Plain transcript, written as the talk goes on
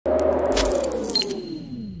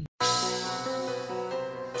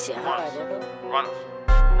Shit hard, nigga.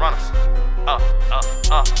 Runners.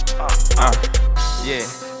 Yeah.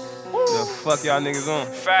 The fuck y'all niggas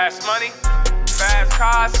on? Fast money, fast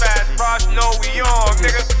cars, fast bras, you know we on,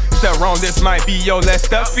 nigga. Step wrong, this might be your last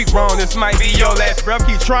step. Speak wrong, this might be your last breath.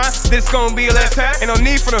 Keep trying, this gon' be less time. Ain't no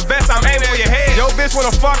need for the vest, I'm aiming for your head. Yo bitch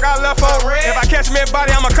wanna fuck, I left her red. If I catch me in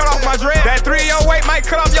body, I'ma cut off my dread. That 308 might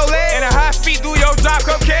cut off your leg. And a high speed, do your job,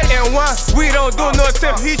 come catch. And one, we don't do no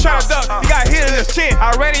attempt. He tryna duck, he got hit in his chin.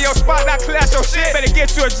 I ran in your spot, I clear out your shit. Better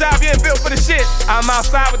get you a job, you ain't built for the shit. I'm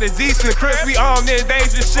outside with the Z's and the Crips. We armed in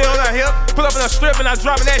dangerous shit on our hip. Pull up in a strip and I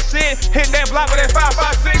dropping that shit. Hit that block with that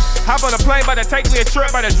 556. Hop on the plane, about to take me a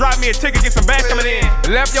trip, about to drop me a ticket, get some bags coming in.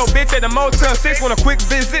 Left your bitch at the Motel 6, want a quick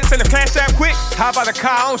visit, send the cash out quick. Hop out the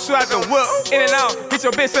car, I don't shoot out the whip. In and out, hit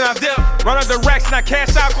your bitch and I dip. Run up the racks and I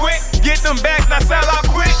cash out quick. Get them bags and I sell out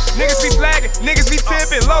quick. Niggas be flagging, niggas be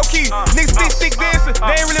tipping, low key. Niggas be stick dancing,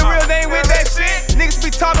 they ain't really real, they ain't with that shit. Niggas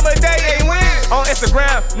be talking but they ain't win. On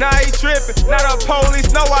Instagram, nah he tripping. Not the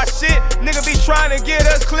police know our shit. Nigga be trying to get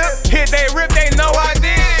us clipped. Hit they rip, they know I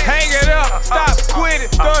did. Hang it up, stop, quit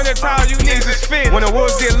it. Throwing the towel, you niggas is fit. When the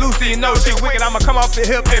wolves get loose, then you know shit wicked. I'ma come off the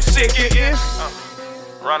hip if shit get in.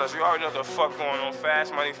 Runners, you already know what the fuck going on.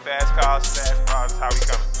 Fast money, fast cars, fast cars, how we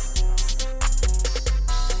coming.